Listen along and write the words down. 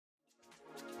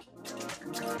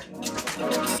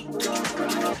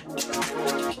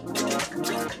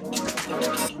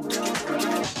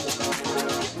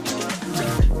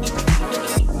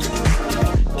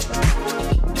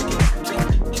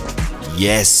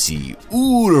Jesse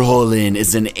Urholin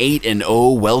is an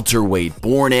 8-0 welterweight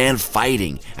born and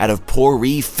fighting out of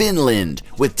Pori, Finland,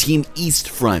 with Team East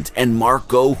Front and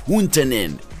Marko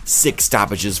Huntanen. 6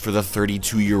 stoppages for the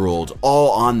 32-year-old,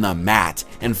 all on the mat,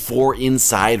 and 4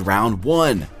 inside round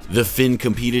 1. The Finn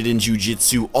competed in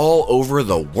jiu-jitsu all over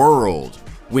the world,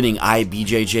 winning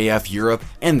IBJJF Europe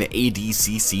and the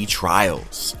ADCC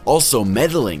trials, also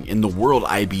medaling in the World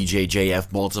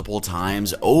IBJJF multiple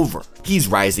times over. He's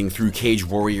rising through Cage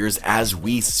Warriors as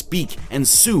we speak, and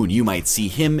soon you might see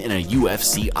him in a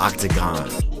UFC octagon.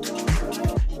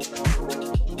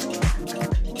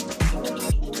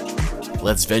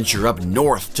 Let's venture up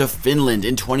north to Finland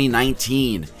in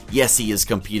 2019. Jesse is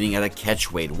competing at a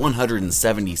catchweight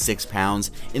 176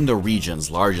 pounds in the region's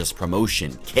largest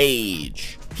promotion,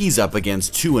 Cage. He's up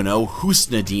against 2-0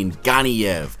 Husnadin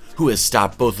Ganiev, who has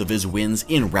stopped both of his wins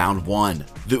in round 1.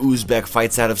 The Uzbek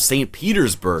fights out of St.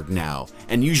 Petersburg now,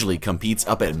 and usually competes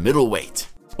up at middleweight.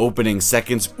 Opening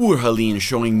seconds, Urholin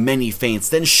showing many feints,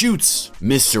 then shoots.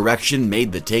 Misdirection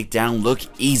made the takedown look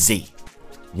easy.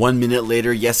 1 minute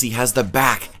later, Jesse has the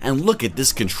back, and look at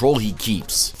this control he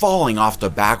keeps, falling off the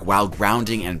back while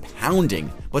grounding and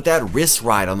pounding, but that wrist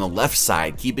ride on the left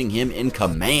side keeping him in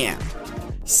command.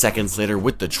 Seconds later,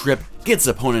 with the trip, gets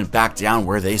opponent back down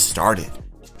where they started.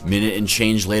 Minute and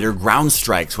change later, ground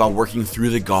strikes while working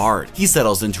through the guard. He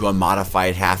settles into a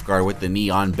modified half guard with the knee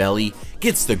on belly,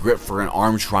 gets the grip for an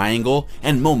arm triangle,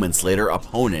 and moments later,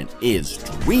 opponent is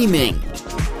dreaming.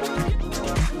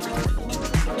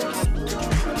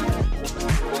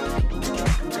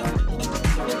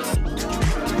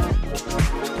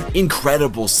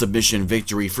 Incredible submission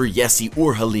victory for Jesse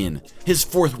Urholin, his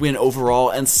 4th win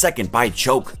overall and 2nd by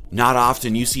choke. Not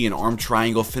often you see an arm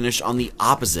triangle finish on the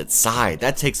opposite side.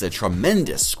 That takes a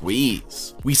tremendous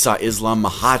squeeze. We saw Islam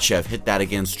Makhachev hit that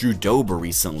against Drew Dober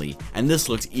recently, and this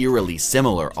looked eerily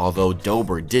similar, although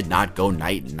Dober did not go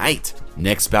night-night.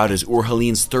 Next bout is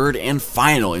Urholin's 3rd and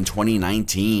final in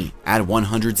 2019. At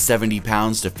 170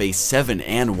 pounds to face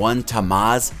 7-1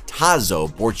 Tamaz Tazo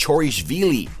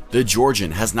Bochorishvili. The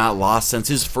Georgian has not lost since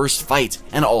his first fight,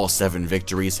 and all 7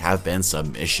 victories have been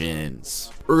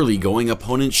submissions. Early going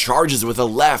opponent charges with a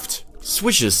left,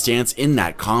 switches stance in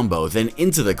that combo, then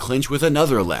into the clinch with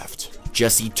another left.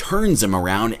 Jesse turns him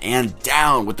around and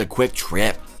down with the quick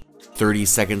trip. 30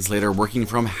 seconds later, working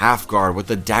from half guard with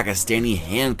the Dagestani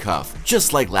handcuff,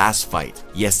 just like last fight.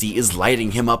 Jesse is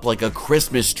lighting him up like a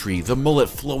Christmas tree, the mullet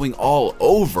flowing all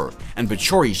over, and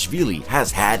Bochorishvili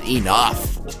has had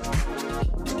enough.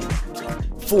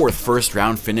 4th first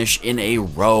round finish in a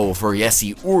row for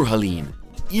Jesse Urholin.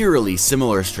 Eerily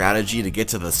similar strategy to get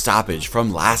to the stoppage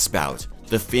from last bout.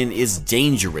 The Finn is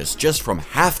dangerous just from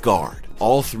half guard.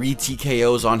 All 3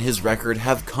 TKOs on his record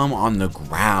have come on the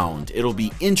ground. It'll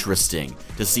be interesting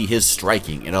to see his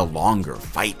striking in a longer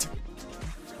fight.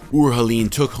 Urholin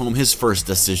took home his first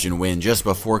decision win just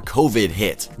before COVID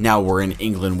hit. Now we're in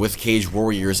England with Cage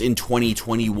Warriors in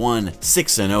 2021.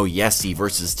 6-0 Jesse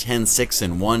versus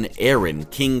 10-6-1 Aaron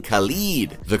King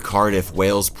Khalid. The Cardiff,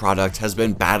 Wales product has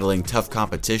been battling tough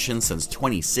competition since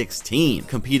 2016,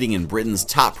 competing in Britain's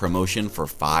top promotion for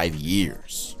 5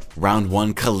 years. Round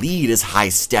 1, Khalid is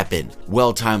high-stepping.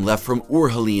 Well time left from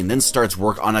Urholin, then starts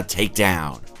work on a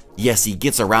takedown. Jesse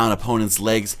gets around opponent's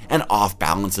legs and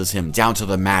off-balances him down to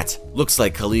the mat. Looks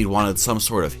like Khalid wanted some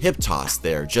sort of hip toss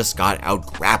there, just got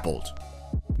out-grappled.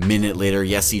 Minute later,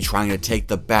 Jesse trying to take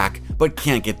the back, but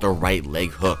can't get the right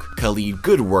leg hook. Khalid,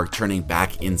 good work turning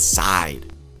back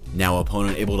inside. Now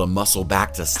opponent able to muscle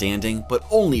back to standing, but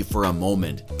only for a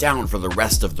moment, down for the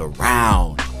rest of the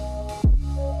round.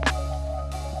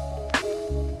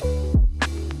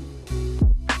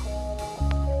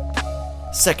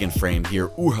 Second frame here,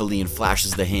 Urholin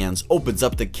flashes the hands, opens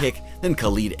up the kick, then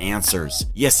Khalid answers.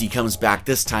 Jesse comes back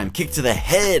this time, kick to the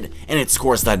head, and it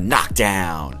scores the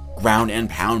knockdown. Ground and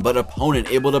pound, but opponent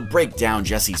able to break down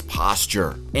Jesse's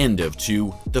posture. End of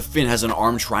 2. The Finn has an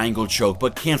arm triangle choke,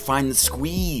 but can't find the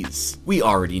squeeze. We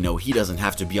already know he doesn't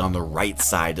have to be on the right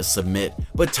side to submit,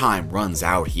 but time runs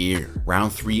out here.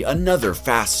 Round 3, another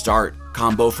fast start.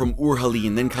 Combo from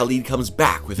Urholin, then Khalid comes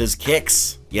back with his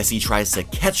kicks. Jesse tries to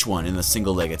catch one in the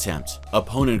single leg attempt.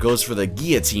 Opponent goes for the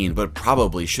guillotine, but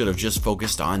probably should have just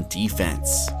focused on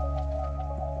defense.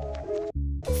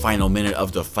 Final minute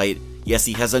of the fight,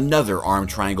 Jesse has another arm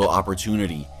triangle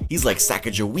opportunity. He's like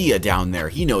Sacagawea down there,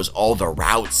 he knows all the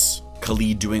routes.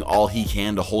 Khalid doing all he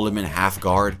can to hold him in half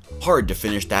guard. Hard to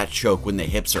finish that choke when the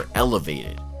hips are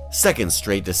elevated. Second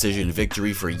straight decision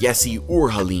victory for Jesse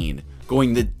Urholin,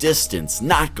 going the distance,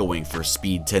 not going for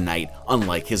speed tonight,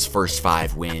 unlike his first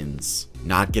 5 wins.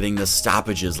 Not getting the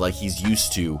stoppages like he's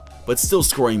used to, but still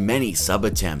scoring many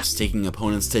sub-attempts, taking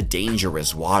opponents to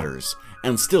dangerous waters,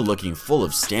 and still looking full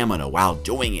of stamina while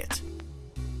doing it.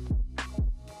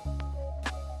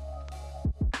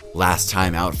 Last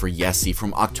time out for Jesse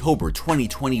from October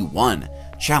 2021,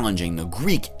 challenging the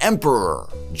Greek Emperor,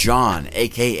 John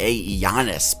aka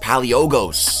Giannis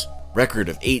Palaiologos. Record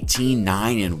of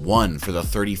 18-9-1 for the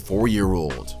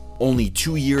 34-year-old. Only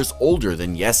 2 years older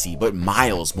than Jesse, but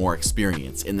miles more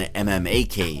experience in the MMA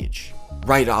cage.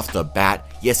 Right off the bat,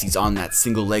 Jesse's on that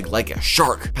single leg like a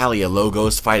shark.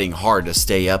 Palaiologos fighting hard to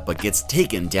stay up but gets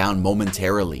taken down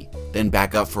momentarily, then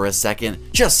back up for a second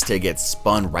just to get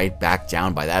spun right back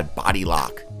down by that body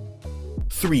lock.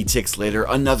 3 ticks later,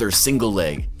 another single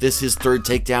leg, this his 3rd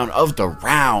takedown of the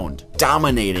round,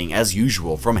 dominating as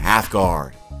usual from half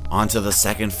guard. Onto the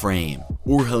 2nd frame,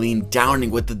 Urholin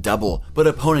downing with the double, but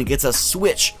opponent gets a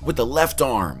switch with the left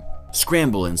arm.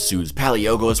 Scramble ensues,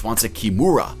 Palaiologos wants a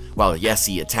Kimura, while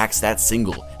Jesse attacks that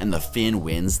single, and the Finn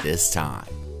wins this time.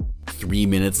 3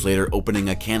 minutes later, opening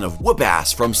a can of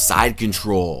whoop-ass from side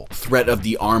control. Threat of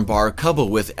the armbar coupled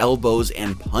with elbows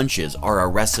and punches are a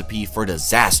recipe for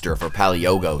disaster for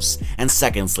Palaiologos, and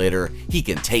seconds later, he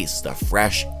can taste the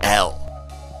fresh L.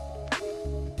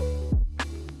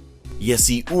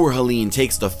 Jesse Urholin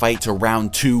takes the fight to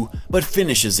round 2, but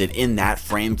finishes it in that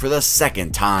frame for the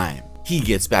 2nd time. He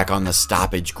gets back on the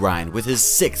stoppage grind with his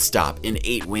 6th stop in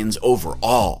 8 wins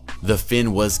overall. The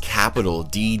Finn was capital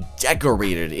D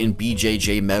decorated in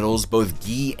BJJ medals, both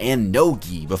gi and no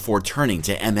gi, before turning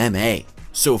to MMA.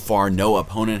 So far, no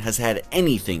opponent has had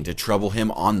anything to trouble him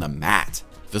on the mat.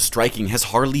 The striking has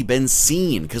hardly been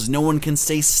seen, cause no one can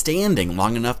stay standing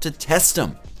long enough to test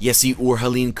him. Jesse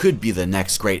Urholin could be the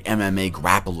next great MMA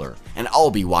grappler, and I'll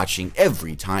be watching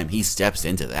every time he steps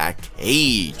into that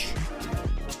cage.